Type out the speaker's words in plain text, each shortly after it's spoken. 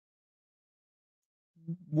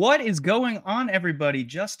What is going on, everybody?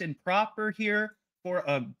 Justin Proper here for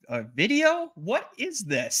a video. What is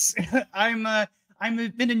this? I'm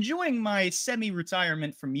been enjoying my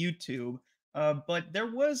semi-retirement from YouTube, but there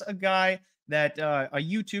was a guy that a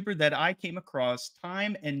YouTuber that I came across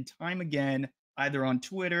time and time again, either on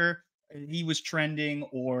Twitter, he was trending,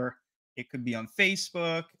 or it could be on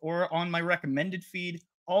Facebook or on my recommended feed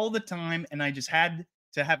all the time, and I just had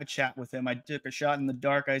to have a chat with him. I took a shot in the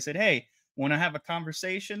dark. I said, "Hey, want to have a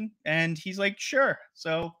conversation?" And he's like, "Sure."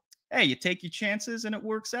 So, hey, you take your chances and it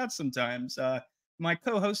works out sometimes. My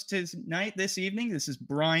co-host tonight, this evening, this is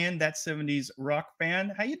Brian, that 70s rock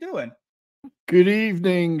fan. How you doing? Good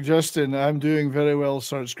evening, Justin. I'm doing very well,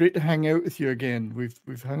 sir. It's great to hang out with you again.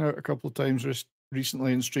 We've hung out a couple of times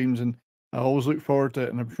recently in streams, and I always look forward to it,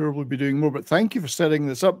 and I'm sure we'll be doing more. But thank you for setting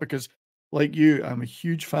this up because, like you, I'm a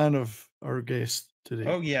huge fan of our guest today.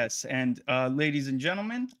 Oh, yes. And ladies and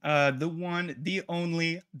gentlemen, the one, the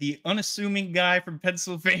only, the unassuming guy from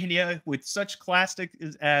Pennsylvania with such classics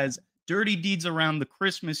as Dirty Deeds Around the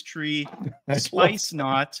Christmas Tree,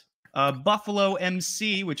 Spiceknot, Buffalo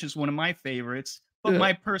MC, which is one of my favorites, but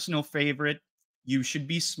my personal favorite, You Should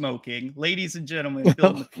Be Smoking. Ladies and gentlemen,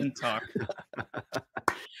 Bill McClintock.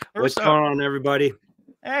 What's going on, everybody?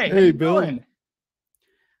 Hey, how you Bill. doing?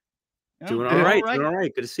 Doing all right. Doing all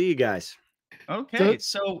right. Good to see you guys. Okay,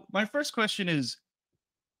 so my first question is,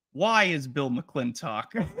 why is Bill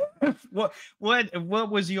McClintock?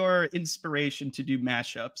 what was your inspiration to do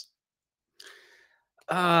mashups?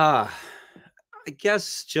 I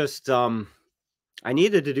guess just I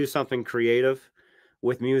needed to do something creative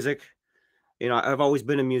with music. You know, I've always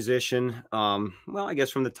been a musician. Well, I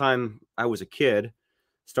guess from the time I was a kid,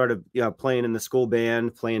 started playing in the school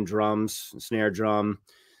band, playing drums, snare drum.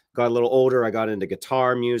 Got a little older, I got into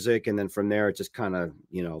guitar music, and then from there it just kind of,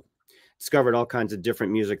 discovered all kinds of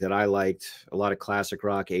different music that I liked. A lot of classic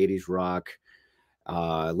rock, 80s rock.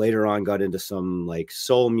 Later on got into some like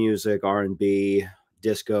soul music, R&B,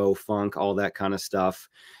 disco, funk, all that kind of stuff.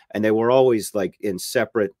 And they were always like in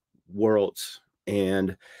separate worlds.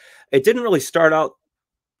 And it didn't really start out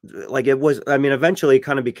like it was. I mean, eventually it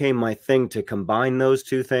kind of became my thing to combine those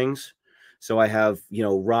two things. So I have,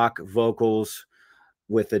 rock vocals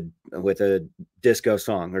with a disco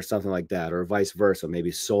song or something like that, or vice versa,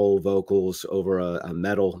 maybe soul vocals over a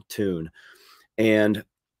metal tune. And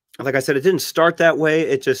like I said, it didn't start that way.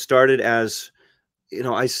 It just started as,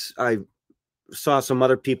 I saw some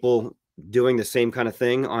other people doing the same kind of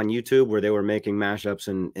thing on YouTube where they were making mashups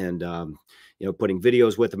and putting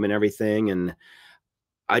videos with them and everything. And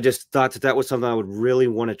I just thought that was something I would really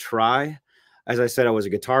want to try. As I said, I was a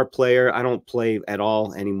guitar player. I don't play at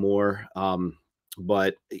all anymore.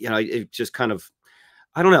 But it just kind of,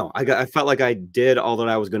 I don't know. I felt like I did all that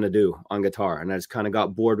I was going to do on guitar, and I just kind of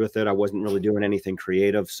got bored with it. I wasn't really doing anything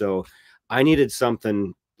creative, so I needed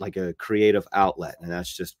something like a creative outlet, and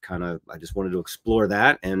that's just kind of, I just wanted to explore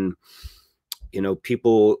that. And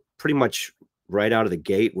people pretty much right out of the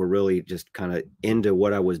gate were really just kind of into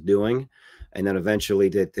what I was doing, and then eventually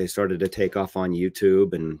they started to take off on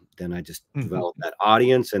YouTube, and then I just developed that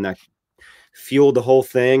audience, and that fueled the whole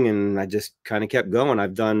thing. And I just kind of kept going.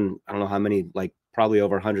 I've done, I don't know how many, like probably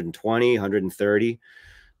over 120, 130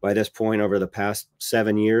 by this point over the past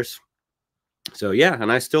 7 years. So yeah,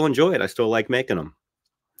 and I still enjoy it. I still like making them.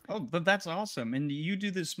 Oh, but that's awesome. And you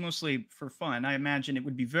do this mostly for fun. I imagine it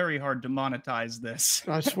would be very hard to monetize this.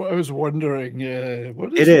 That's what I was wondering. Yeah.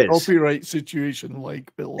 What is the copyright situation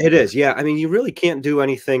like, Bill? It is. Yeah. I mean, you really can't do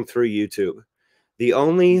anything through YouTube. The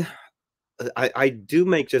only, I do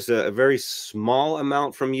make just a very small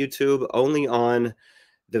amount from YouTube, only on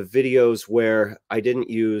the videos where I didn't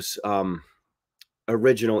use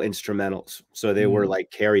original instrumentals. So they were like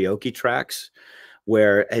karaoke tracks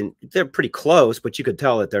and they're pretty close, but you could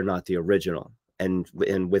tell that they're not the original. And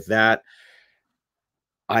with that,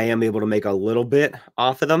 I am able to make a little bit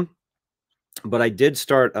off of them. But I did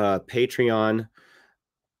start a Patreon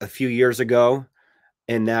a few years ago,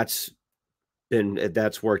 and that's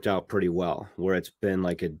worked out pretty well, where it's been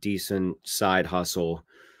like a decent side hustle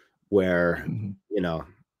where,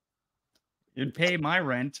 it'd pay my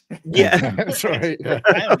rent. Yeah, that's right.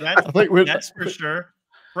 That's for sure.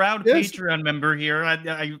 Proud Patreon member here.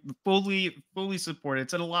 I fully support it.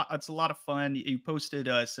 It's a lot of fun. You posted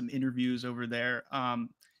some interviews over there.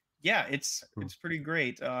 Yeah, it's pretty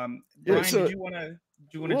great. Brian, do you want to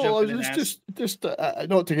jump in and ask? Just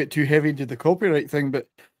not to get too heavy into the copyright thing, but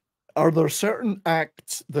are there certain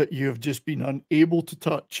acts that you've just been unable to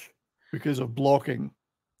touch because of blocking?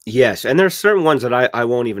 Yes, and there's certain ones that I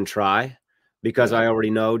won't even try because I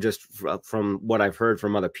already know just from what I've heard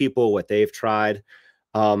from other people, what they've tried.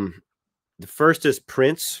 The first is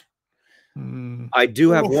Prince. I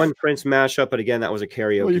do have one Prince mashup, but again, that was a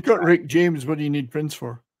karaoke. Well, you've got track. Rick James. What do you need Prince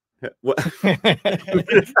for? What?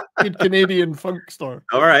 Good Canadian funk star.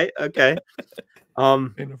 All right. Okay.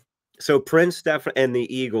 Kind of. So Prince definitely, and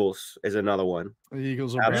the Eagles is another one. The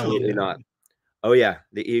Eagles are Absolutely bad, not. Oh yeah,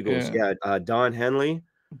 the Eagles. Yeah. Yeah, Don Henley,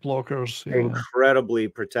 Blockers. Yeah. incredibly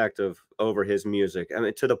protective over his music. I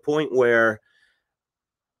mean, to the point where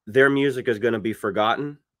their music is going to be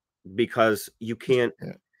forgotten because you can't.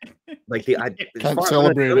 Like Can't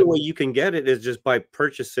celebrate the only it. way you can get it is just by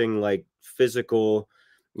purchasing like physical,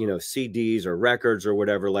 you know, CDs or records or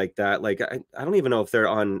whatever like that. Like I don't even know if they're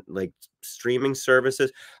on like streaming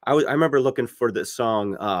services. I remember looking for the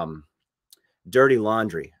song Dirty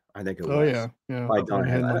Laundry, I think it was. Oh yeah. By Don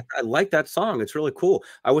Henley. I like that song. It's really cool.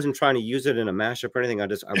 I wasn't trying to use it in a mashup or anything. I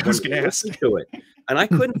wanted to listen to it. And I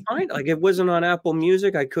couldn't find like it wasn't on Apple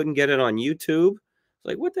Music. I couldn't get it on YouTube.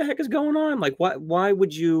 Like, what the heck is going on? Like, why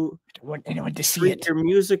would you want anyone to see treat your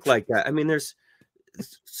music like that? I mean, there's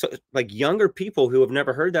like younger people who have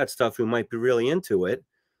never heard that stuff who might be really into it.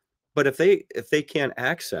 But if they can't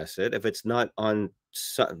access it, if it's not on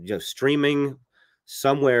streaming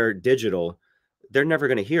somewhere digital, they're never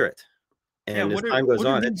going to hear it. And as time goes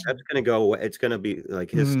on, that's going to go away. It's going to be like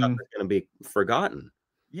his stuff is going to be forgotten.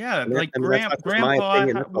 Yeah, And like that's my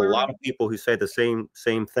opinion. There's a lot of people who say the same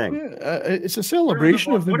thing. Yeah, it's a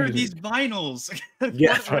celebration of the music. What are these vinyls?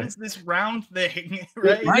 Yeah, what is this round thing?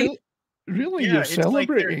 Right? Really, you're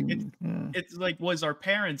celebrating. It's like was our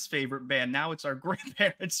parents' favorite band. Now it's our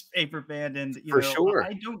grandparents' favorite band, and For sure.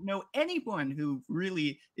 I don't know anyone who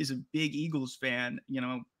really is a big Eagles fan. You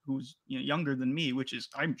know, who's younger than me, which is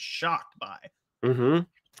I'm shocked by.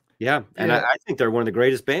 Yeah, and I think they're one of the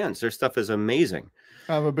greatest bands. Their stuff is amazing.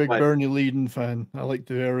 I'm a big Bernie Leadon fan. I like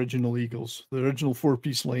the original Eagles, the original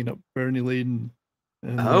 4-piece lineup. Bernie Leadon.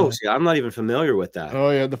 And, see, I'm not even familiar with that. Oh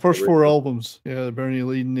yeah, the first 4 albums. Yeah, the Bernie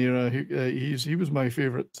Leadon era. He was my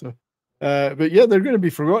favorite. So, but yeah, they're going to be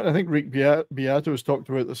forgotten. I think Rick Beato has talked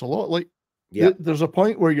about this a lot. Like, there's a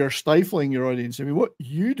point where you're stifling your audience. I mean, what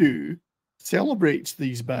you do celebrates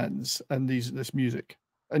these bands and this music.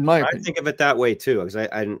 In my opinion, I think of it that way too, because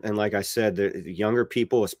and like I said, the younger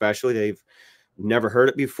people, especially, they've never heard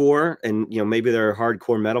it before, and maybe they're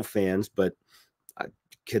hardcore metal fans, but I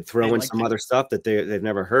could throw in some other stuff that they've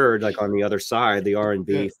never heard, like on the other side, the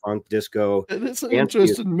R&B, funk, disco. And it's an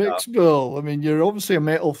interesting mix, Bill. I mean, you're obviously a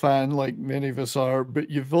metal fan, like many of us are, but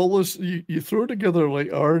you've always you throw together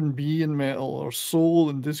like R&B and metal, or soul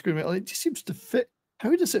and disco metal. It just seems to fit.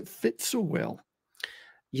 How does it fit so well?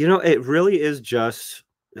 It really is just.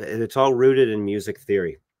 It's all rooted in music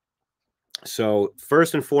theory. So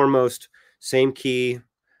first and foremost, same key.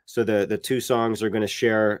 So the 2 songs are going to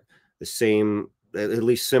share the same, at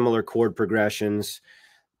least similar chord progressions,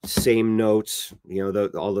 same notes,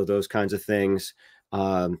 all of those kinds of things.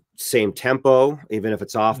 Same tempo, even if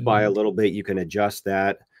it's off by a little bit, you can adjust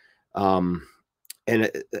that. And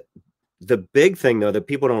the big thing though, that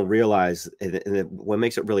people don't realize, and what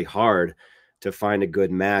makes it really hard to find a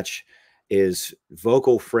good match, is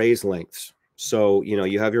vocal phrase lengths. So,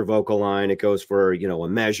 you have your vocal line, it goes for, a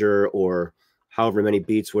measure or however many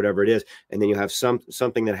beats, whatever it is. And then you have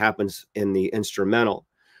something that happens in the instrumental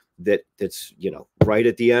that's, right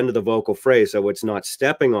at the end of the vocal phrase. So it's not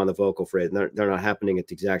stepping on the vocal phrase. They're not happening at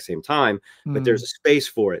the exact same time, but there's a space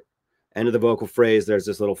for it. End of the vocal phrase, there's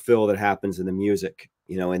this little fill that happens in the music,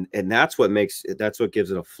 and that's what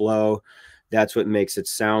gives it a flow. That's what makes it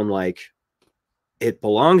sound like it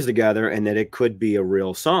belongs together and that it could be a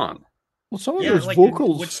real song. Well, some of those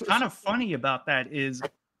vocals. What's kind of funny about that is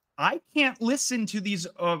I can't listen to these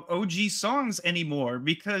OG songs anymore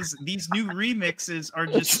because these new remixes are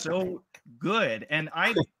just so good. And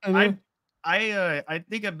I think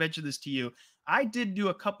I mentioned this to you. I did do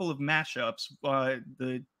a couple of mashups.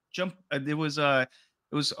 It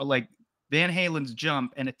was like Van Halen's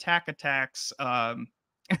Jump and Attack Attack's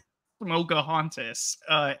Pocahontas,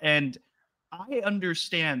 and I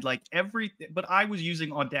understand like everything, but I was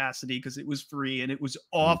using Audacity because it was free and it was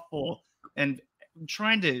awful. And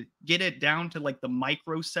trying to get it down to like the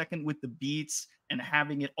microsecond with the beats and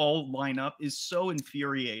having it all line up is so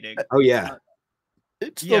infuriating. Oh yeah.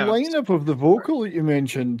 It's the lineup of the vocal that you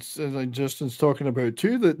mentioned, and Justin's talking about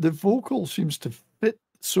too, that the vocal seems to fit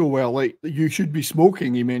so well. Like You Should Be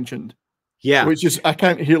Smoking, he mentioned. Yeah, which is I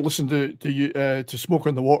can't listen to you to Smoke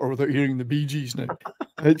on the Water without hearing the Bee Gees now.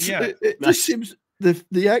 It just seems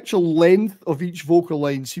the actual length of each vocal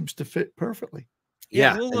line seems to fit perfectly.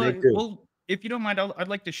 Yeah, well, if you don't mind, I'd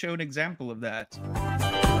like to show an example of that. Smoke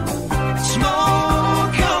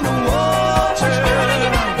on the water,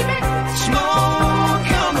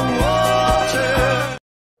 smoke on the water.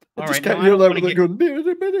 right, can't now I hear don't that want to without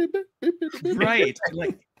get going. right.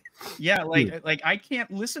 Like, yeah, like I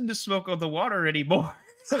can't listen to Smoke on the Water anymore.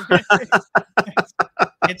 It's,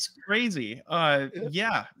 it's crazy. Yeah.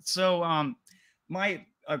 Yeah. So, my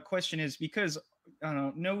question is because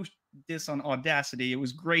no diss on Audacity, it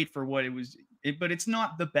was great for what it was, but it's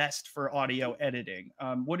not the best for audio editing.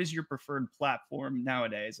 What is your preferred platform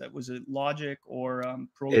nowadays? Was it Logic or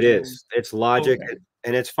Pro It is. Tools? It's Logic, Okay.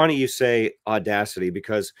 and it's funny you say Audacity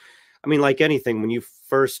because, I mean, like anything, when you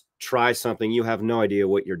first try something, you have no idea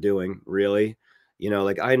what you're doing, really. You know,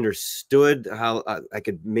 like I understood how I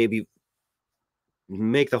could maybe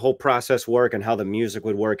make the whole process work and how the music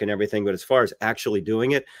would work and everything, but as far as actually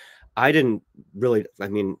doing it, I didn't really. I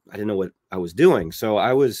mean, I didn't know what I was doing, so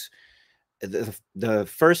I was the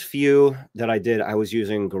first few that I did, I was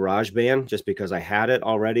using GarageBand just because I had it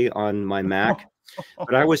already on my Mac.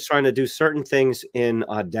 But I was trying to do certain things in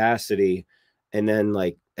Audacity and then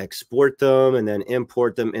like export them and then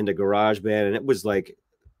import them into GarageBand. And it was like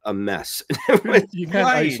a mess. You can't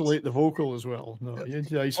Right. isolate the vocal as well. No, you need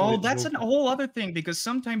to Oh, isolate the that's a vocal. whole other thing because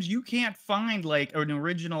sometimes you can't find like an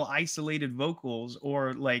original isolated vocals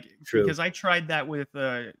or like True. because I tried that with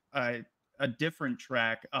a different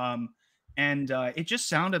track and it just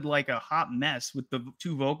sounded like a hot mess with the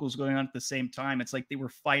two vocals going on at the same time. It's like they were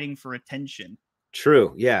fighting for attention.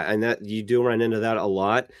 True. Yeah. And that you do run into that a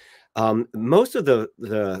lot. Most of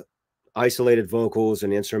the isolated vocals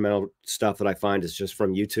and instrumental stuff that I find is just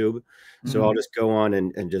from YouTube. So I'll Mhm. just go on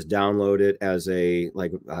and just download it as a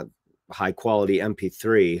like a high quality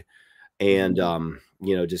MP3 and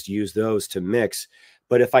you know, just use those to mix.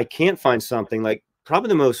 But if I can't find something, like probably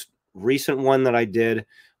the most recent one that I did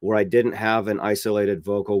where I didn't have an isolated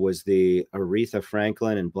vocal was the Aretha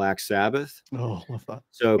Franklin and Black Sabbath. Oh, love that.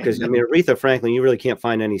 So, because I mean, Aretha Franklin, you really can't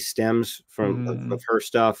find any stems from Mm. of her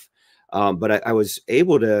stuff. But I was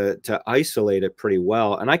able to isolate it pretty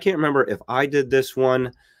well. And I can't remember if I did this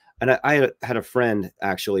one, and I had a friend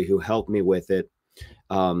actually who helped me with it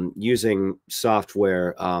using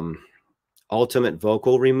software, Ultimate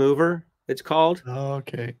Vocal Remover, it's called.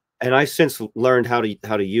 Okay. And I since learned how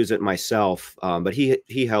to use it myself. But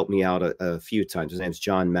he helped me out a few times. His name's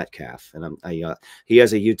John Metcalf, and he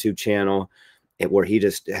has a YouTube channel where he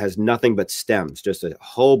just has nothing but stems, just a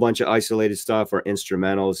whole bunch of isolated stuff or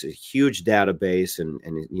instrumentals, a huge database, and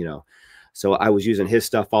you know, so I was using his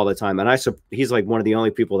stuff all the time. And he's like one of the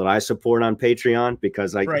only people that I support on Patreon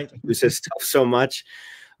because I Right. use his stuff so much.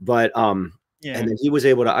 But Yeah. and then he was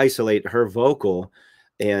able to isolate her vocal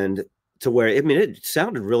and to where, I mean, it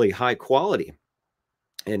sounded really high quality.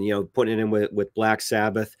 And you know, putting it in with Black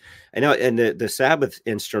Sabbath, and the Sabbath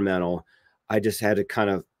instrumental, I just had to kind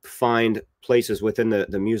of find places within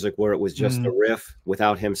the music where it was just the riff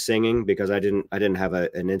without him singing, because I didn't have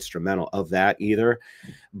an instrumental of that either.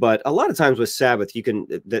 But a lot of times with Sabbath, you can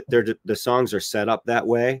the songs are set up that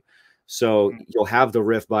way, so you'll have the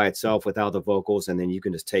riff by itself without the vocals, and then you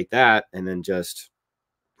can just take that and then just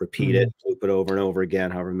repeat it, loop it over and over again,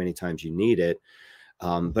 however many times you need it.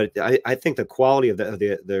 But I think the quality of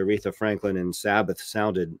the Aretha Franklin and Sabbath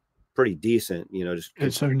sounded pretty decent, you know, just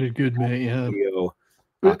It sounded good, mate. Yeah. video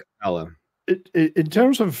But acapella. in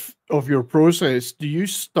terms of your process, do you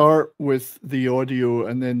start with the audio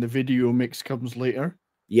and then the video mix comes later?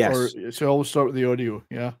 Yes. Or so I'll start with the audio.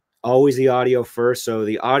 Yeah. Always the audio first. So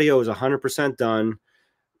the audio is 100% done,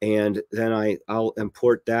 and then I'll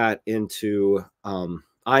import that into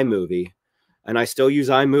iMovie. And I still use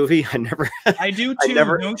iMovie. I do I too.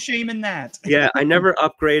 never, No shame in that. yeah, I never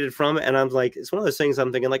upgraded from it. And I'm like, it's one of those things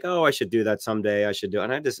I'm thinking like, oh, I should do that someday. I should do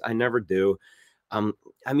it. And I never do.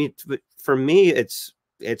 I mean, for me,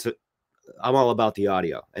 I'm all about the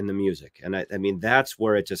audio and the music. And I mean, that's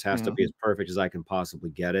where it just has to be as perfect as I can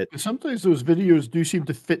possibly get it. Sometimes those videos do seem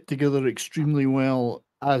to fit together extremely well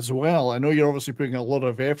as well. I know you're obviously putting a lot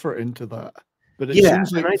of effort into that, but it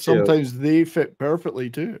seems like sometimes they fit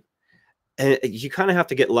perfectly too. And you kind of have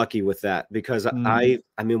to get lucky with that, because I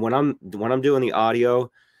mean, when I'm doing the audio,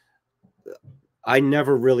 I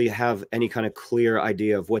never really have any kind of clear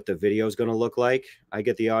idea of what the video is going to look like. I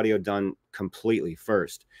get the audio done completely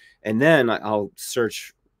first, and then I'll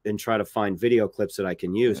search and try to find video clips that I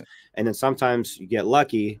can use. Yeah. And then sometimes you get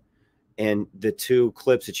lucky, and the two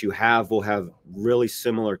clips that you have will have really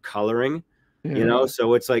similar coloring, you know?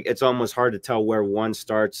 So it's like, it's almost hard to tell where one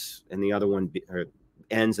starts and the other one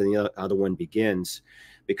ends and the other one begins,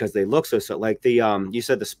 because they look so like the you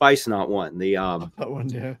said the Spiceknot one, the that one,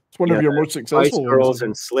 yeah, it's one of your most successful Spice Girls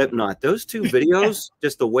and Slipknot. Those two videos,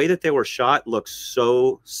 just the way that they were shot, looks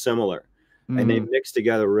so similar. and they mix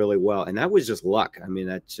together really well. And that was just luck. I mean,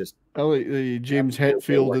 that's just. I like the James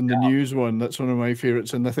Hetfield in the news one. That's one of my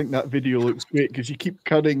favorites, and I think that video looks great because you keep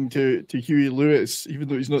cutting to Huey Lewis, even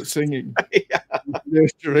though he's not singing.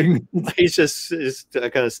 He's just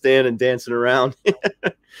kind of standing, dancing around.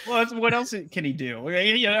 Well, what else can he do?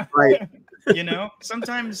 You know, right? You know,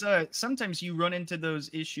 sometimes you run into those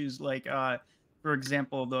issues, like for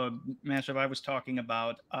example, the mashup I was talking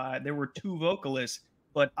about. There were 2 vocalists,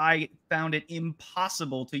 but I found it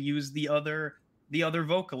impossible to use the other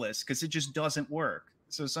vocalist because it just doesn't work.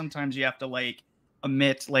 So sometimes you have to like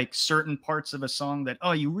omit like certain parts of a song that,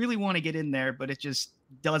 oh, you really want to get in there, but it just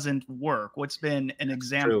doesn't work. What's been an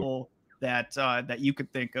example that that you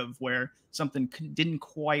could think of where something didn't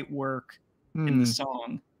quite work in the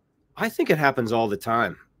song? I think it happens all the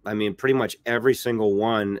time. I mean, pretty much every single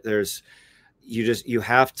one. You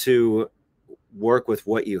have to work with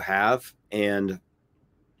what you have, and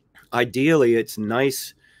ideally it's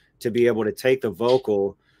nice to be able to take the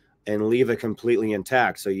vocal and leave it completely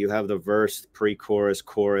intact. So you have the verse, pre-chorus,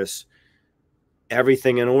 chorus,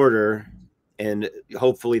 everything in order, and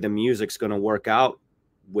hopefully the music's going to work out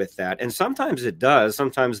with that. And sometimes it does.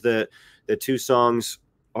 Sometimes the 2 songs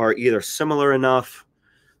are either similar enough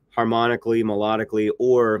harmonically, melodically,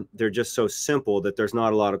 or they're just so simple that there's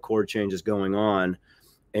not a lot of chord changes going on,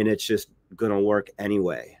 and it's just going to work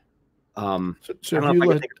anyway. So I don't know if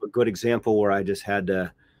I can think of a good example where I just had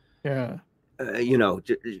to, you know,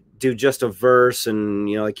 do just a verse, and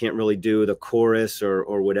you know, I can't really do the chorus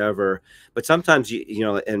or whatever. But sometimes you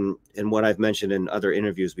know, and what I've mentioned in other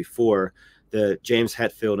interviews before, the James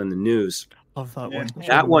Hetfield in the news. Love that one.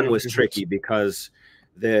 That one was tricky because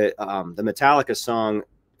the Metallica song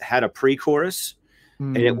had a pre-chorus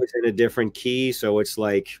and it was in a different key. So it's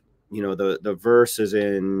like, you know, the verse is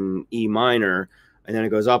in E minor, and then it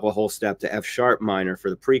goes up a whole step to F sharp minor for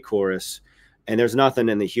the pre-chorus. And there's nothing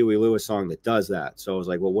in the Huey Lewis song that does that. So I was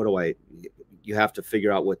like, well, what do you have to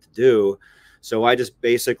figure out what to do. So I just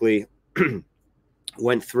basically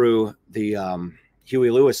went through the Huey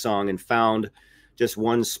Lewis song and found just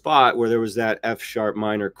one spot where there was that F sharp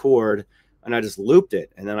minor chord, and I just looped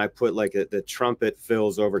it. And then I put like the trumpet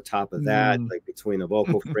fills over top of that, like between the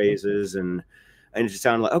vocal phrases, and it just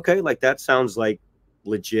sounded like, okay, like that sounds like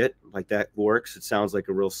legit, like that works. It sounds like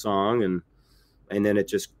a real song. And then it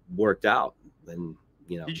just worked out. And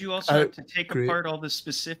you know, did you also have to take apart all the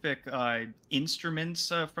specific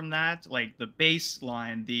instruments from that, like the bass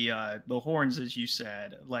line, the horns, as you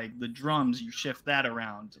said, like the drums? You shift that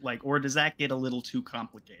around, like, or does that get a little too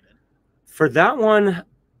complicated? For that one,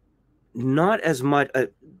 not as much.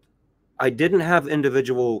 I didn't have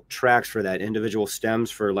individual tracks for that, individual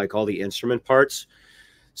stems for like all the instrument parts.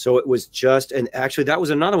 So it was just, and actually that was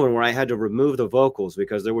another one where I had to remove the vocals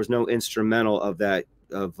because there was no instrumental of that,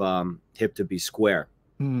 of Hip to Be Square.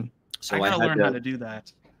 So I gotta learn how to do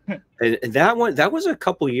that. and that one, that was a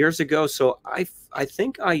couple years ago. So I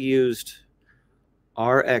think I used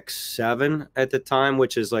RX7 at the time,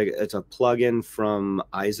 which is like, it's a plugin from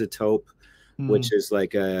Isotope, which is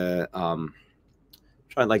like a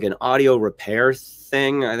like an audio repair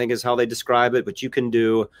thing, I think is how they describe it. But you can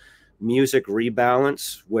do music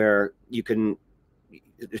rebalance where you can,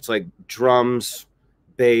 it's like drums,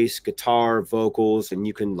 bass, guitar, vocals, and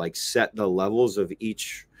you can like set the levels of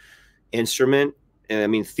each instrument. And I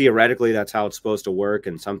mean, theoretically, that's how it's supposed to work.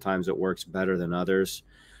 And sometimes it works better than others.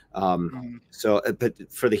 So,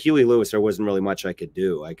 but for the Huey Lewis, there wasn't really much I could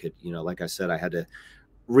do. I could, you know, like I said, I had to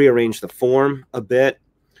rearrange the form a bit.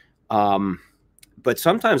 But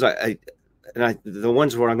sometimes the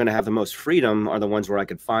ones where I'm going to have the most freedom are the ones where I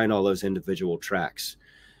could find all those individual tracks,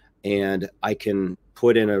 and I can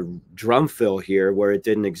put in a drum fill here where it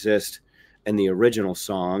didn't exist in the original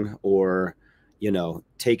song, or, you know,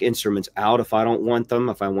 take instruments out if I don't want them.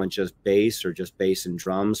 If I want just bass or just bass and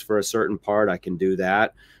drums for a certain part, I can do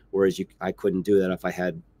that. Whereas I couldn't do that if I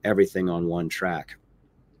had everything on one track.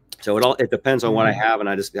 So it depends on what I have, and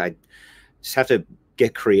I just have to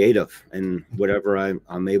get creative, and whatever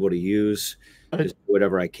I'm able to use, just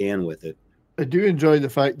whatever I can with it. I do enjoy the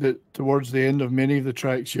fact that towards the end of many of the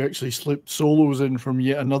tracks, you actually slip solos in from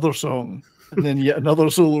yet another song, and then yet another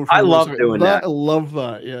solo. I love doing that. I love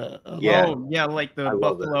that. Yeah. Oh, yeah, like the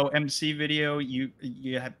Buffalo MC video. You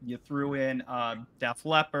threw in Def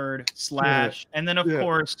Leppard, Slash, and then of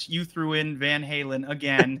course you threw in Van Halen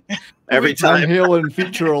again. Every time. Van Halen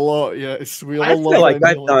feature a lot. Yes, we all I love feel like Van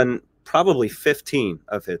I've Halen. done probably 15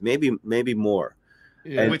 of it, maybe more.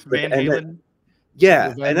 Yeah. With Van Halen.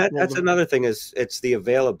 Yeah, and that's another thing, is it's the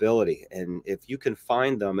availability, and if you can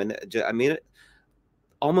find them, and I mean,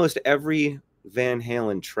 almost every Van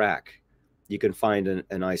Halen track you can find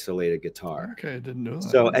an isolated guitar. Okay, I didn't know that.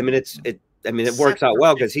 So I mean, it works out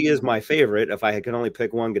well because he is my favorite. If I could only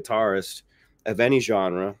pick one guitarist of any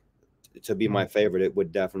genre to be my favorite, it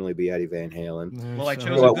would definitely be Eddie Van Halen. Well, I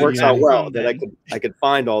chose So a it good works out guy well from that then. I could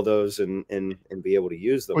find all those and be able to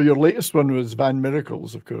use them. Well, your latest one was Van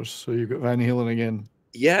Miracles, of course. So you've got Van Halen again.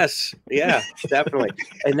 Yes, yeah, definitely.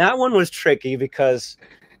 And that one was tricky because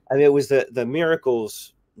I mean it was the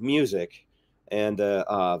Miracles music and the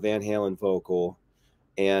Van Halen vocal,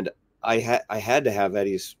 and I had to have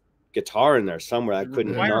Eddie's guitar in there somewhere. I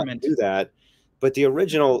couldn't not do that. But the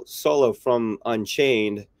original solo from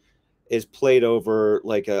Unchained is played over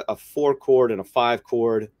like a 4-chord and a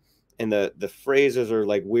 5-chord, and the phrases are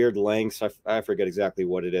like weird lengths. I forget exactly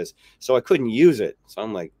what it is. So I couldn't use it. So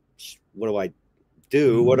I'm like, what do I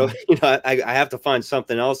do? What do I have to find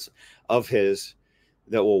something else of his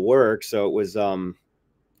that will work. So it was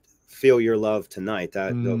Feel Your Love Tonight,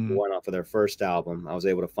 that the one off of their first album. I was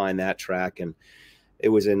able to find that track, and it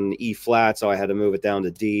was in E flat, so I had to move it down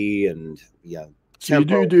to D, and yeah. So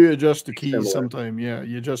you do adjust the keys sometime, yeah.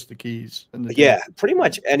 You adjust the keys. Yeah, pretty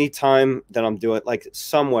much any time that I'm doing, like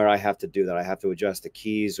somewhere I have to do that. I have to adjust the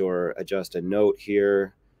keys or adjust a note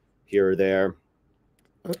here or there,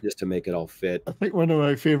 just to make it all fit. I think one of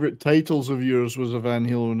my favorite titles of yours was a Van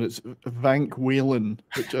Halen. It's Vank Whalen,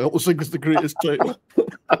 which I always think is the greatest title.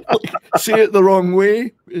 Say it the wrong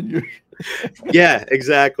way. Yeah,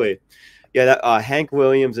 exactly. Yeah, that, Hank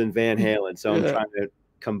Williams and Van Halen. So I'm trying to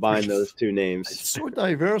combine those two names. It's so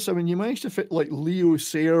diverse. I mean, you managed to fit like Leo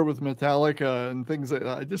Sayer with Metallica and things like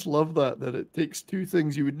that. I just love that it takes two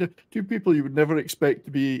things two people you would never expect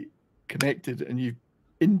to be connected, and you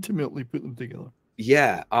intimately put them together.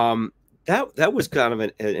 Yeah, that was kind of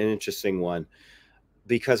an interesting one,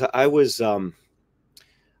 because I was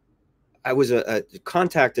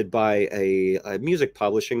contacted by a music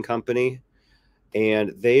publishing company,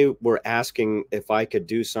 and they were asking if I could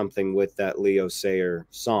do something with that Leo Sayer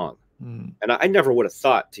song. And I never would have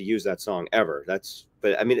thought to use that song ever.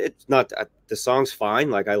 But I mean, it's not, the song's fine.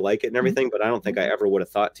 Like I like it and everything, but I don't think I ever would have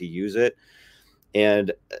thought to use it.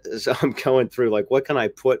 And so I'm going through like, what can I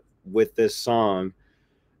put with this song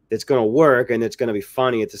that's going to work and it's going to be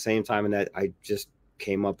funny at the same time? And that I just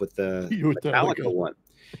came up with the Metallica one.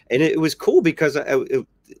 And it was cool because it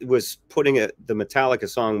was putting the Metallica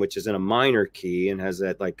song, which is in a minor key and has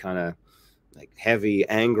that like kind of like heavy,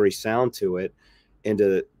 angry sound to it,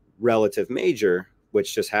 into relative major,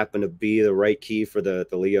 which just happened to be the right key for the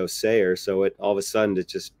Leo Sayer. So it all of a sudden it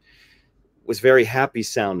just was very happy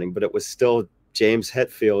sounding, but it was still James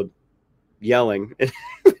Hetfield yelling.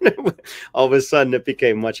 All of a sudden it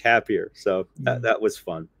became much happier. So that was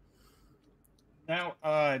fun. Now,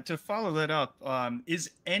 to follow that up, is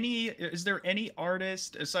there any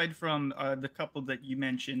artist aside from the couple that you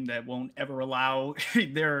mentioned that won't ever allow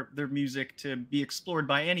their music to be explored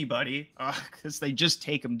by anybody because they just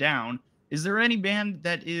take them down? Is there any band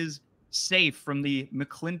that is safe from the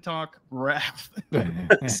McClintock wrath?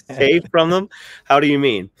 Safe from them? How do you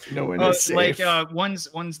mean? No one is safe. Like ones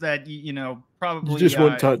that probably you just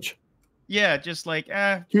won't touch. Yeah, just like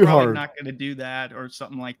too hard. Not going to do that or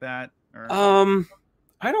something like that. Or...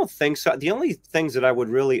 I don't think so. The only things that I would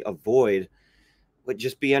really avoid would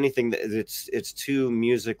just be anything that it's too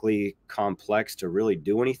musically complex to really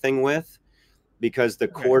do anything with, because the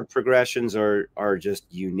chord progressions are just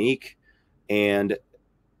unique, and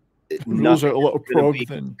those are a little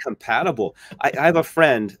compatible. I have a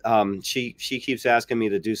friend. She keeps asking me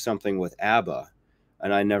to do something with ABBA,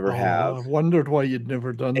 and I never have. I've wondered why you'd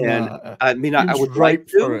never done that. I mean, I would like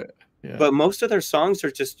to, for it. Yeah. But most of their songs are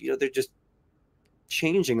just, they're just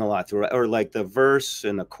changing a lot through, or like the verse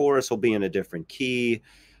and the chorus will be in a different key,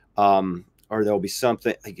 or there'll be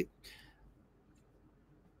something like,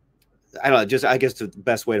 I don't know, just I guess the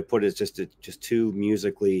best way to put it is just too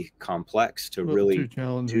musically complex to really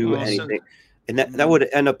do anything. And that would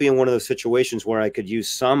end up being one of those situations where I could use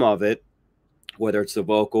some of it, whether it's the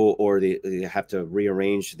vocal or you have to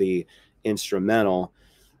rearrange the instrumental.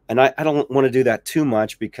 And I don't want to do that too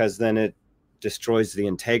much, because then it destroys the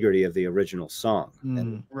integrity of the original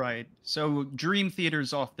song. Right. So Dream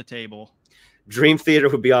Theater's off the table. Dream Theater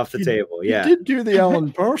would be off the table. Yeah. You did do the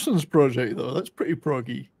Alan Parsons project though. That's pretty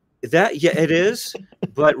proggy. Yeah, it is.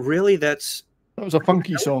 But really, that was a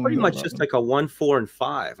funky song. Pretty much just like a 1, 4, and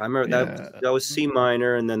 5. I remember that was C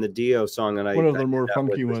minor, and then the Dio song, and one of the more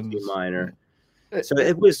funky ones. C minor. So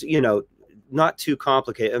it was, not too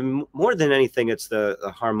complicated. And more than anything, it's the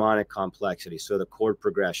harmonic complexity. So the chord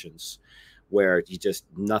progressions, where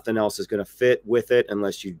nothing else is going to fit with it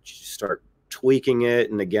unless you start tweaking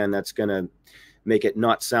it. And again, that's going to make it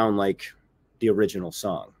not sound like the original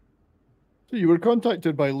song. So you were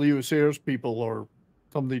contacted by Leo Sayers people or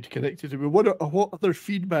somebody connected to me. What other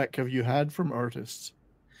feedback have you had from artists?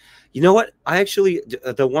 You know what? I actually,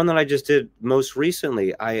 the one that I just did most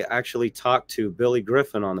recently, I actually talked to Billy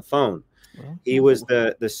Griffin on the phone. Well, he was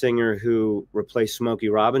the singer who replaced Smokey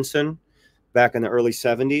Robinson back in the early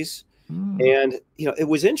 70s. And, you know, it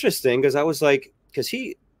was interesting because I was like, because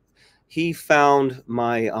he found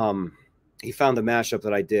my, he found the mashup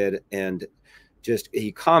that I did and just,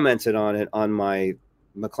 he commented on it on my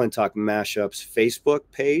McClintock Mashups Facebook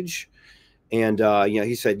page. And, you know,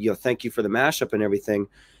 he said, you know, thank you for the mashup and everything.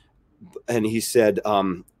 And he said,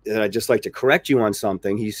 that I'd just like to correct you on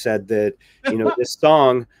something. He said that, you know, this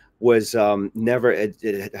song was never,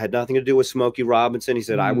 it had nothing to do with Smokey Robinson. He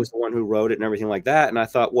said, I was the one who wrote it and everything like that. And I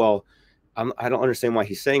thought, well, I don't understand why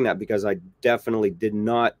he's saying that, because I definitely did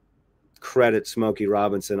not credit Smokey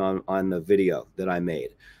Robinson on the video that I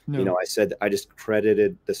made. No. You know, I said I just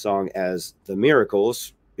credited the song as The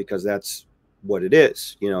Miracles because that's what it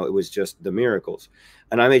is. You know, it was just The Miracles.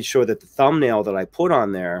 And I made sure that the thumbnail that I put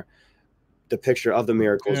on there, the picture of The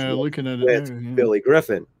Miracles, looking at with it now, Billy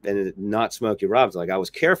Griffin and not Smokey Robinson. Like, I was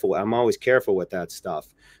careful. I'm always careful with that stuff.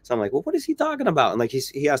 So I'm like, well, what is he talking about? And like,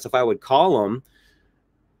 he asked if I would call him.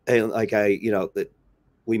 And like, you know, that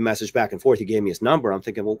we messaged back and forth. He gave me his number. I'm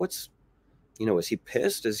thinking, well, what's, you know, is he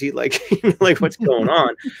pissed? Is he like, like what's going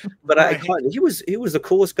on? But I caught, he was the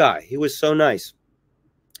coolest guy. He was so nice.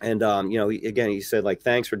 And, you know, he said like,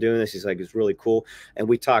 thanks for doing this. He's like, it's really cool. And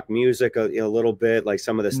we talked music a little bit, like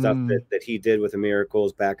some of the stuff that he did with the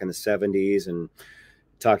Miracles back in the 70s, and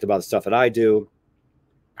talked about the stuff that I do.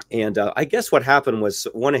 And I guess what happened was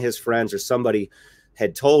one of his friends or somebody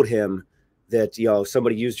had told him that, you know,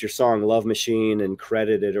 somebody used your song Love Machine and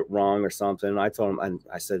credited it wrong or something. And I told him, and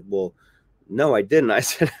I said, well, no, I didn't. I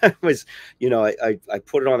said, I was, you know, I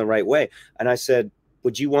put it on the right way. And I said,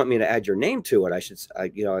 would you want me to add your name to it?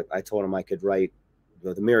 You know, I told him I could write, you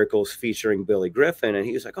know, The Miracles featuring Billy Griffin. And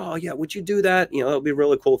he was like, oh yeah, would you do that? You know, it'd be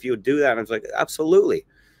really cool if you would do that. And I was like, absolutely.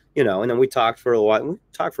 You know, and then we talked for a while. We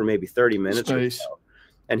talked for maybe 30 minutes. Nice. Or so.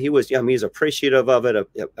 And he was, yeah, I mean, he's appreciative of it,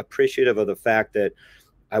 appreciative of the fact that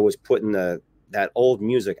I was putting that old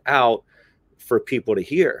music out for people to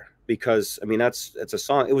hear, because I mean, that's a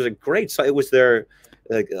song. It was a great song. It was their,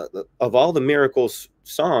 like, of all the Miracles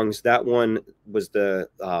songs, that one was the,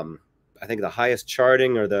 I think the highest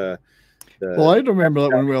charting, or the well, I remember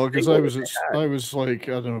that one well, because I was like,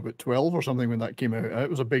 I don't know, about 12 or something when that came out. It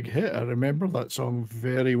was a big hit. I remember that song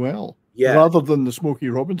very well. Yeah. Rather than the Smokey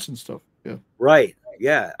Robinson stuff. Yeah. Right.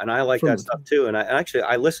 Yeah. And I like that stuff too. And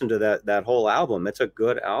I listened to that whole album. It's a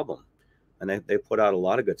good album. And they put out a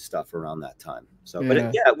lot of good stuff around that time. So, yeah. But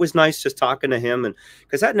it was nice just talking to him, and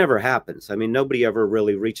because that never happens. I mean, nobody ever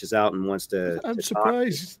really reaches out and wants to. I'm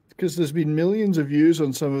surprised, because there's been millions of views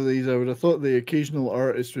on some of these. I would have thought the occasional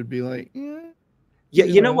artist would be like, yeah,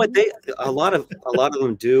 you know what? A lot of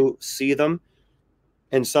them do see them,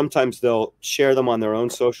 and sometimes they'll share them on their own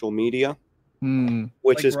social media,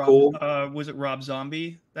 which like is cool. Was it Rob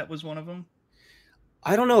Zombie that was one of them?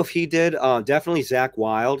 I don't know if he did. Definitely Zach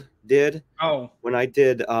Wilde did. Oh, when I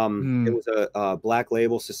did, it was a Black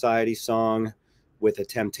Label Society song with a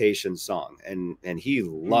Temptation song, and he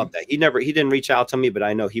loved that. He didn't reach out to me, but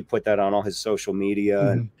I know he put that on all his social media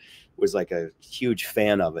and was like a huge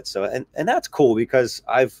fan of it. So and that's cool, because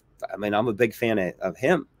I'm a big fan of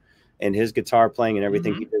him and his guitar playing and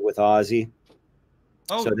everything he did with Ozzy.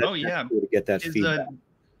 Oh, so yeah, cool to get that feedback.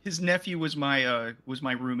 His nephew was my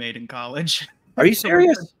roommate in college. Are you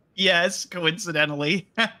serious? Yes, coincidentally.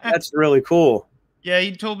 That's really cool. Yeah,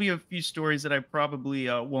 he told me a few stories that I probably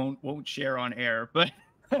won't share on air, but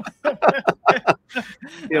tell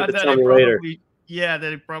me later. Yeah,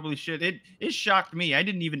 that it probably should. It shocked me. I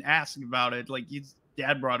didn't even ask about it. Like, his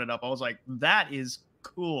dad brought it up. I was like, that is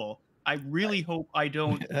cool. I really hope I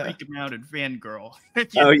don't freak him out and fangirl.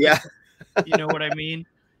 Yeah. You know what I mean?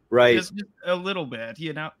 Right. Just a little bit,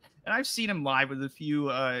 you know. And I've seen him live with a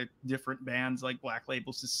few different bands like Black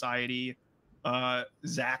Label Society,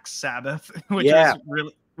 Zach Sabbath,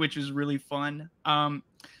 which is really fun.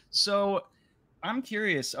 So I'm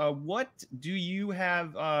curious, what do you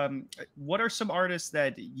have? What are some artists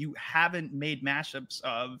that you haven't made mashups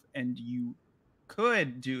of, and you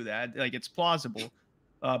could do that? Like, it's plausible,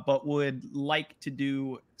 but would like to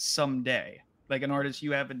do someday? Like an artist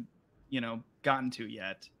you haven't, gotten to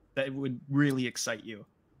yet that would really excite you.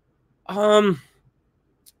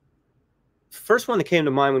 First one that came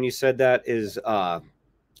to mind when you said that is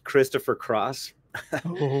Christopher Cross.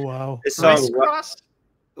 Oh wow. Cross?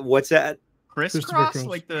 What's that? Cross?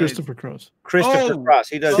 Like the Christopher Cross. Christopher Cross.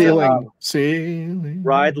 He does sailing.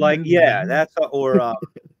 Ride Like, yeah, that's or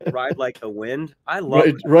Ride Like the Wind. I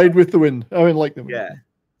love Ride with the Wind. I mean, like the Wind. Yeah,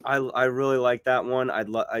 I really like that one.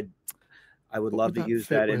 I would love to use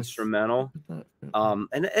that instrumental.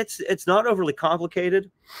 And it's not overly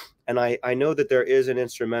complicated. And I know that there is an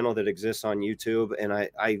instrumental that exists on YouTube. And I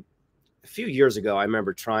a few years ago, I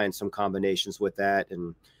remember trying some combinations with that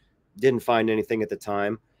and didn't find anything at the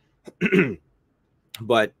time.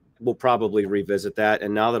 But we'll probably revisit that.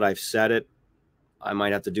 And now that I've said it, I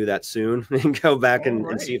might have to do that soon and go back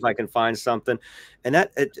and see if I can find something. And I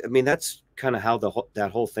mean, that's kind of how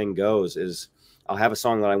that whole thing goes. Is I'll have a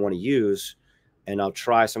song that I want to use, and I'll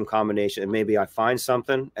try some combination, and maybe I find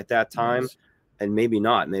something at that time, and maybe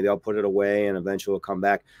not. Maybe I'll put it away, and eventually it'll come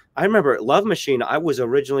back. I remember Love Machine. I was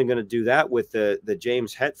originally going to do that with the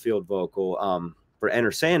James Hetfield vocal for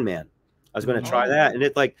Enter Sandman. I was going to try that,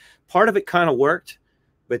 and like part of it kind of worked,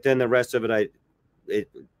 but then the rest of it, it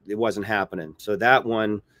wasn't happening. So that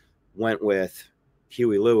one went with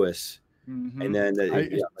Huey Lewis. And then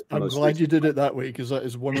I'm glad you did it that way, because that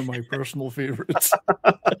is one of my personal favorites.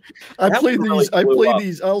 I play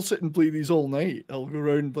these. I'll sit and play these all night. I'll go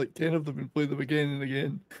around like 10 of them and play them again and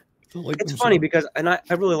again. It's funny because, and I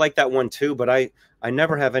really like that one too, but I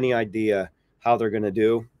never have any idea how they're going to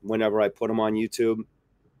do whenever I put them on YouTube,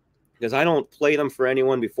 because I don't play them for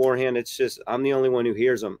anyone beforehand. It's just, I'm the only one who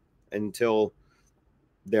hears them until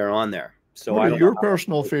they're on there. So what are your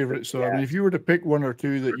personal favorites? So I mean, if you were to pick one or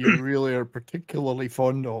two that you really are particularly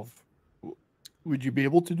fond of, would you be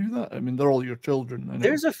able to do that? I mean, they're all your children.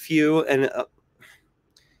 There's a few, and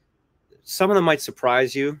some of them might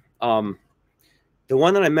surprise you. The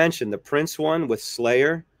one that I mentioned, the Prince one with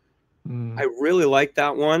Slayer, I really like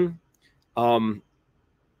that one.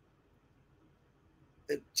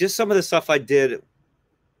 Just some of the stuff I did,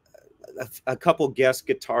 a couple guest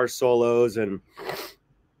guitar solos, and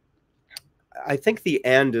I think the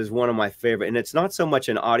end is one of my favorite, and it's not so much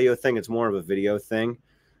an audio thing, it's more of a video thing.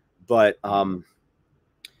 But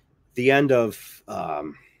the end of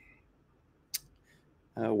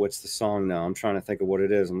what's the song now? I'm trying to think of what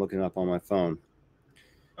it is. I'm looking it up on my phone.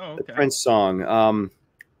 Oh, okay. The Prince song.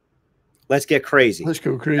 Let's Get Crazy. Let's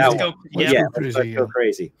Go Crazy. Let's Go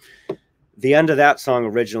Crazy. The end of that song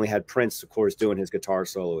originally had Prince, of course, doing his guitar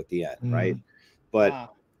solo at the end, right?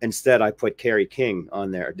 But instead, I put Kerry King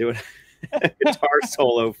on there doing guitar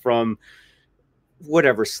solo from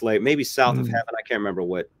whatever Slave, maybe South of Heaven. I can't remember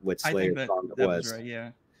what Slave song it was. Right,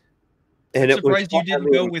 yeah. And I'm surprised you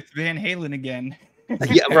didn't go with Van Halen again.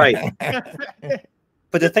 Yeah, right.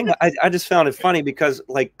 But the thing, I just found it funny because,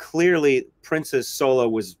 like, clearly Prince's solo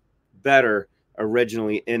was better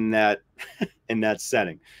originally in that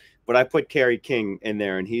setting. But I put Kerry King in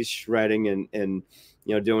there, and he's shredding and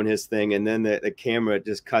doing his thing, and then the camera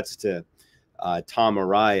just cuts to Tom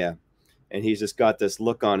Araya, and he's just got this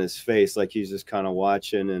look on his face like he's just kind of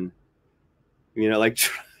watching and like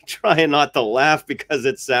trying not to laugh because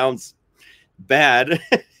it sounds bad.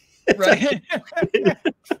 Right.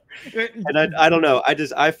 And I don't know,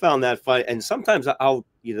 I found that funny. And sometimes I'll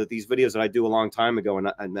these videos that I do a long time ago, and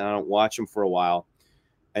I don't watch them for a while,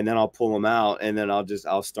 and then I'll pull them out, and then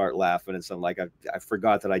I'll start laughing, and so I'm like, I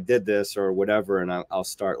forgot that I did this or whatever, and I'll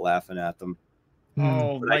start laughing at them.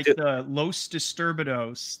 Oh, like the Los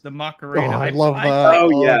Disturbios, the Macarena. Oh, I love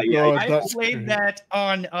that. I played that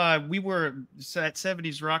on. We were at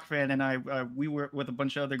 70s Rock Fan, and we were with a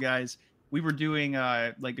bunch of other guys. We were doing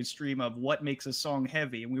like a stream of what makes a song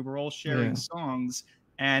heavy, and we were all sharing songs.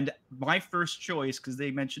 And my first choice, because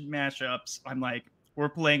they mentioned mashups, I'm like, we're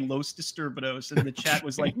playing Los Disturbios, and the chat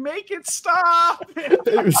was like, make it stop.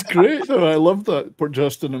 It was great, though. I love that, poor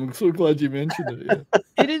Justin. I'm so glad you mentioned it.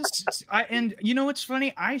 Yeah. It is. And what's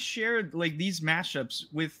funny? I shared like these mashups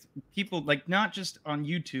with people, like not just on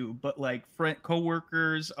YouTube, but like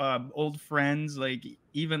coworkers, old friends, like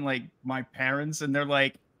even like my parents, and they're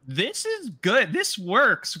like, this is good. This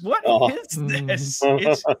works. What is this?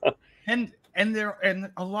 It's, and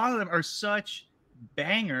a lot of them are such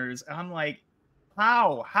bangers. I'm like,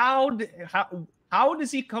 how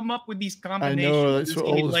does he come up with these combinations? I know, that's what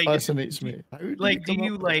always fascinates me. Like, do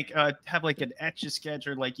you like have like an etch-a-sketch,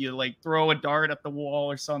 or like you like throw a dart at the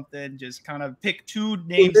wall or something? Just kind of pick two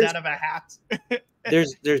names out of a hat.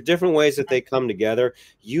 there's different ways that they come together.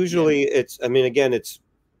 Usually, it's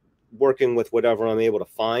working with whatever I'm able to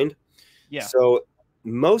find. Yeah. So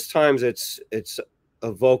most times it's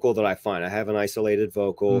a vocal that I find. I have an isolated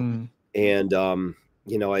vocal, and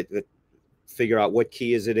I figure out what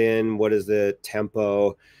key is it in, what is the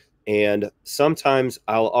tempo, and sometimes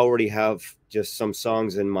I'll already have just some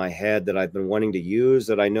songs in my head that I've been wanting to use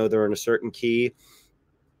that I know they're in a certain key,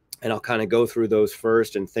 and I'll kind of go through those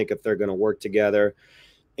first and think if they're going to work together.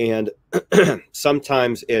 And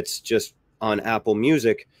sometimes it's just on Apple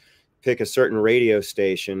Music, pick a certain radio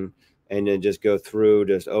station and then just go through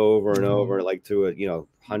just over and over, like through a, you know,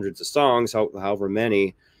 hundreds of songs, however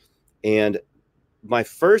many. And the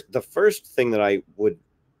first thing that I would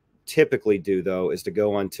typically do, though, is to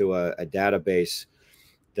go onto a database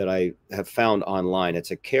that I have found online.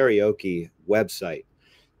 It's a karaoke website,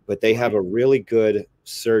 but they have a really good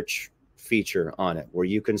search feature on it where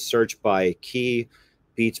you can search by key,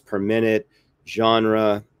 beats per minute,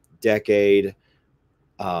 genre, decade,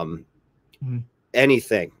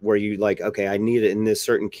 anything where you like, okay, I need it in this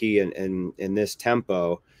certain key and in this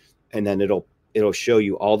tempo, and then it'll show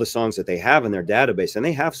you all the songs that they have in their database, and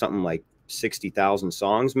they have something like 60,000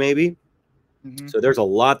 songs maybe. So there's a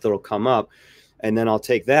lot that'll come up, and then I'll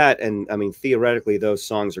take that, and I mean, theoretically those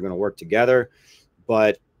songs are going to work together,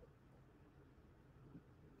 but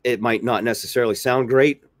it might not necessarily sound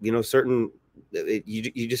great, you know.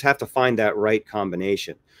 You just have to find that right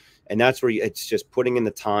combination, and that's where it's just putting in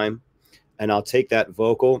the time. And I'll take that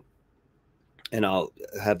vocal and I'll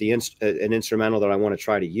have an instrumental that I want to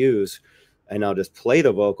try to use, and I'll just play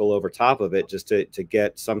the vocal over top of it just to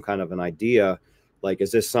get some kind of an idea, like,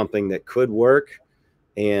 is this something that could work?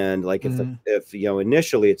 And like, if you know,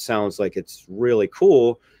 initially it sounds like it's really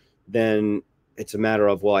cool, then it's a matter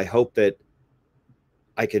of, well, I hope that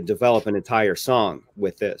I could develop an entire song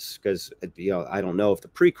with this, because, you know, I don't know if the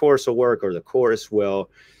pre-chorus will work or the chorus will,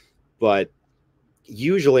 but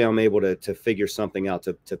usually I'm able to figure something out,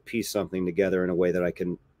 to piece something together in a way that I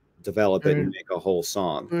can develop it and make a whole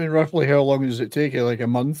song. I mean, roughly how long does it take you? Like a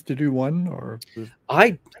month to do one? Or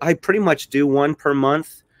I pretty much do one per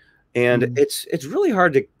month, and it's really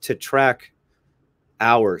hard to track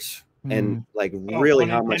hours and like really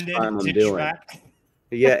how much time I'm doing.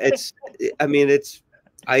 Yeah, I mean,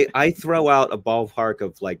 I throw out a ballpark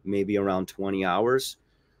of like maybe around 20 hours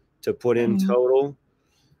to put in total,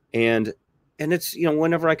 and it's, you know,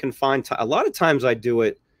 whenever I can find time. A lot of times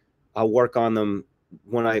I'll work on them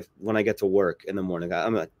when I get to work in the morning.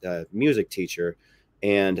 I'm a music teacher,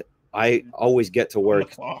 and I always get to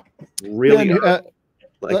work really early,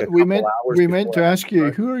 like we meant to ask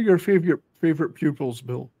you, who are your favorite pupils,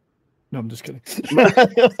 Bill? No, I'm just kidding.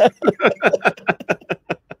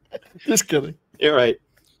 Just kidding. You're right.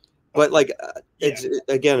 But like, it's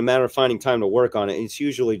again a matter of finding time to work on it. It's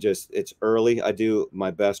usually it's early. I do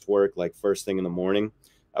my best work like first thing in the morning.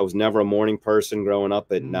 I was never a morning person growing up,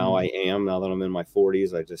 but now I am. Now that I'm in my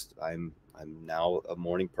 40s, I'm now a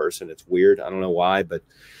morning person. It's weird. I don't know why, but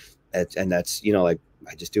that's, you know, like,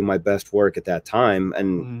 I just do my best work at that time.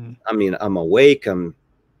 And I mean, I'm awake. I'm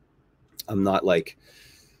not like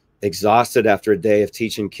exhausted after a day of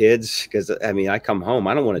teaching kids, because I mean, I come home,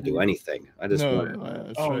 I don't want to do anything. I just want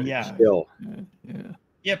to chill.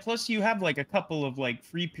 Yeah, plus you have like a couple of like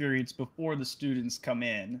free periods before the students come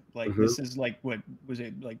in. Like this is like, what was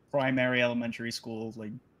it, like primary, elementary school,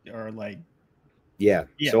 like, or like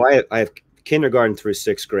so I have kindergarten through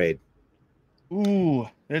 6th grade. Ooh,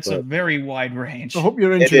 that's a very wide range. I hope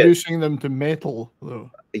you're introducing them to metal,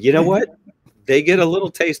 though. You know what? They get a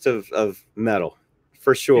little taste of metal.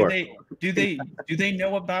 For sure. Do they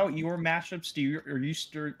know about your mashups?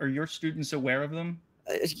 Are your students aware of them?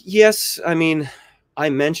 Yes, I mean, I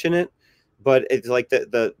mention it, but it's like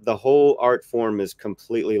the whole art form is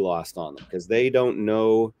completely lost on them, because they don't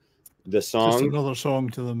know the song. Just another song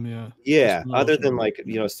to them, yeah. Yeah, other than like,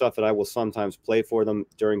 you know, stuff that I will sometimes play for them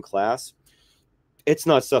during class. It's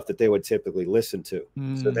not stuff that they would typically listen to,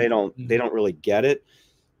 so they don't really get it.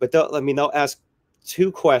 But they'll ask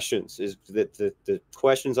 2 questions. Is that the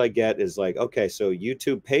questions I get is like, okay, so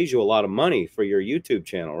YouTube pays you a lot of money for your YouTube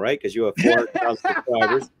channel, right? Because you have 400,000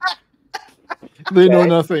 subscribers. They know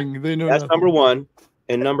nothing. They know that's nothing. number 1.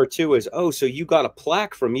 And number 2 is, oh, so you got a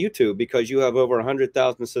plaque from YouTube because you have over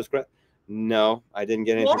 100,000 subscribers. No, I didn't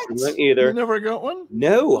get anything from them either. You never got one?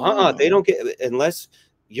 No, they don't get, unless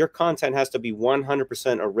your content has to be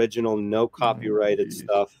 100% original, no copyrighted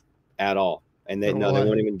stuff at all. And they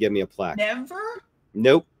won't even give me a plaque. Never?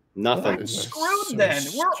 Nope, nothing. I'm screwed then.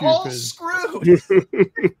 We're all screwed.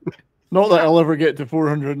 Not that I'll ever get to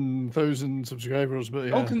 400,000 subscribers, but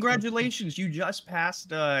yeah. Oh, congratulations! You just passed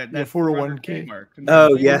that 401k mark.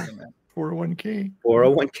 Oh yeah, 401k.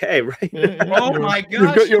 401k, right? Yeah. Oh my gosh!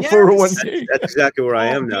 You've got your 401k. That's exactly where I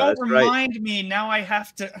am now. Don't remind me. Now I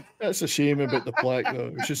have to. That's a shame about the plaque,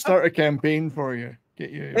 though. We should start a campaign for you.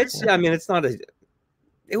 Get you. I mean, it's not a.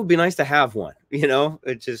 It would be nice to have one, you know.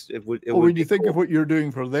 It would. When you think of what you're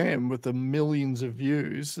doing for them with the millions of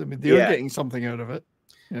views, I mean, they're getting something out of it.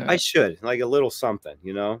 Yeah. I should, like, a little something,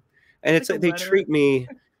 you know. And it's like they treat me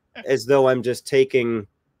as though I'm just taking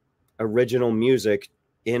original music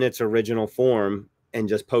in its original form and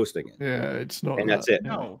just posting it. Yeah, it's not. And that's it.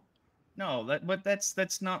 No, but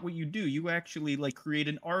that's not what you do. You actually like create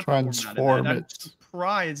an art Transform form out of that. I'm it.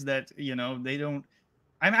 surprised that, you know, they don't.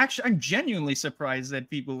 I'm genuinely surprised that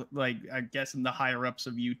people, like, I guess in the higher ups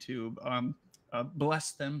of YouTube,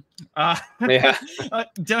 bless them. Yeah.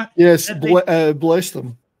 Yes, they, bless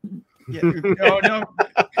them. yeah, no.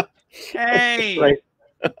 Hey. Right.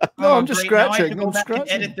 No, I'm just great. Now I have to scratching. go I'm back and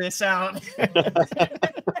scratching. edit this out.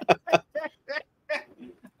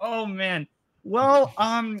 Oh man. Well,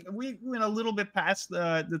 we went a little bit past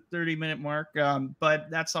the 30-minute mark, but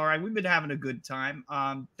that's all right. We've been having a good time.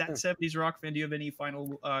 That 70s rock fan, do you have any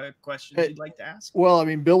final questions you'd like to ask? Well, I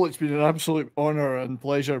mean, Bill, it's been an absolute honor and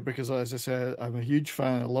pleasure because, as I said, I'm a huge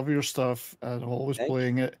fan. I love your stuff, and I'm always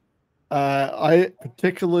playing it. I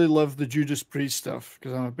particularly love the Judas Priest stuff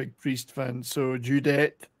because I'm a big Priest fan. So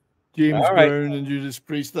Judette, James Brown, and Judas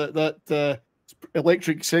Priest. That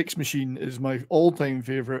Electric Sex Machine is my all-time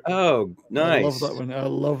favorite. Oh, nice. I love that one. I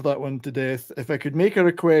love that one to death. If I could make a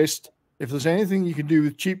request, if there's anything you can do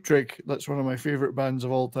with Cheap Trick, that's one of my favorite bands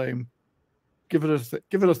of all time. Give it a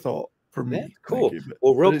thought for me. That's cool. You,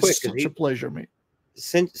 well, real quick, it's such a pleasure, mate.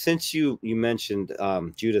 Since you mentioned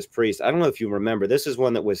Judas Priest, I don't know if you remember, this is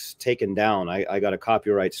one that was taken down. I got a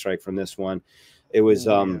copyright strike from this one. It was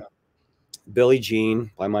Billie Jean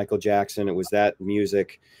by Michael Jackson. It was that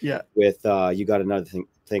music with You Got Another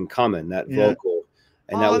Thing Coming, that vocal.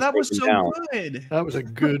 And that was so down. Good. That was a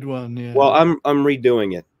good one. Yeah. Well, I'm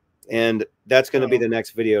redoing it, and that's going to be the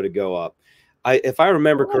next video to go up. If I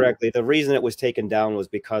remember correctly, the reason it was taken down was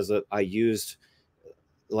because I used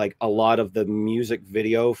like a lot of the music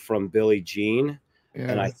video from Billie Jean.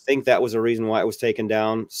 And I think that was a reason why it was taken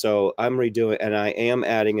down. So I'm redoing, and I am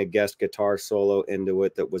adding a guest guitar solo into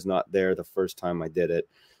it that was not there the first time I did it.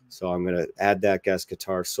 So I'm going to add that guest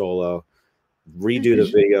guitar solo, redo the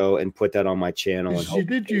video, and put that on my channel. And you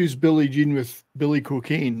did use Billie Jean with Billy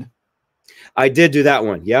Cocaine. I did do that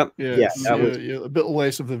one. Yep. Yeah. That was a bit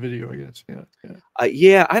less of the video, I guess. Yeah.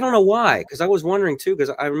 I don't know why, because I was wondering too,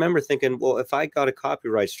 because I remember thinking, well, if I got a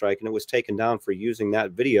copyright strike and it was taken down for using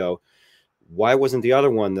that video, why wasn't the other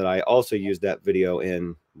one that I also used that video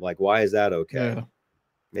in? Like, why is that okay?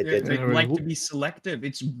 They like to be selective.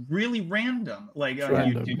 It's really random, like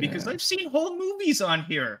on YouTube, because I've seen whole movies on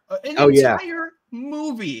here, an entire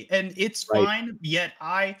movie, and it's fine. Yet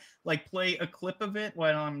I like play a clip of it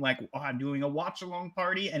when I'm like I'm doing a watch along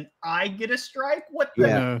party, and I get a strike. What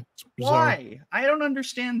the? Why? I don't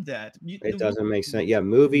understand that. It doesn't make sense. Yeah,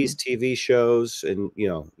 movies, TV shows, and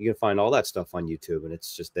you can find all that stuff on YouTube, and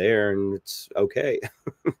it's just there, and it's okay.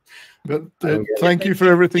 But thank you for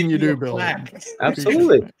everything you do, Bill.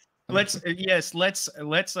 Absolutely. Let's have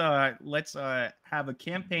a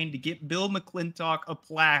campaign to get Bill McClintock a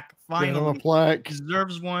plaque. Finally, a plaque.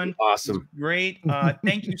 Deserves one. Awesome. Great.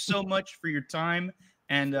 Thank you so much for your time,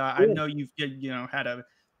 and I know you've had a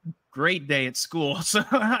great day at school. So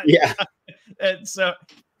and so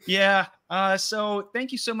so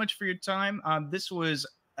thank you so much for your time. This was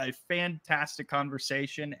a fantastic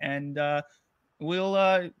conversation, and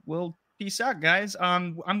we'll peace out, guys.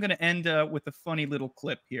 I'm gonna end with a funny little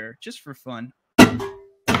clip here, just for fun.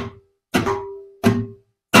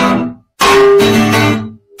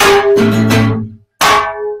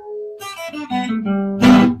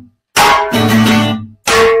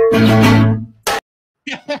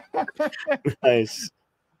 Nice.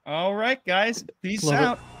 All right, guys. Peace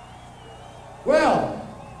out. Well,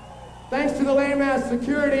 thanks to the lame ass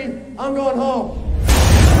security, I'm going home.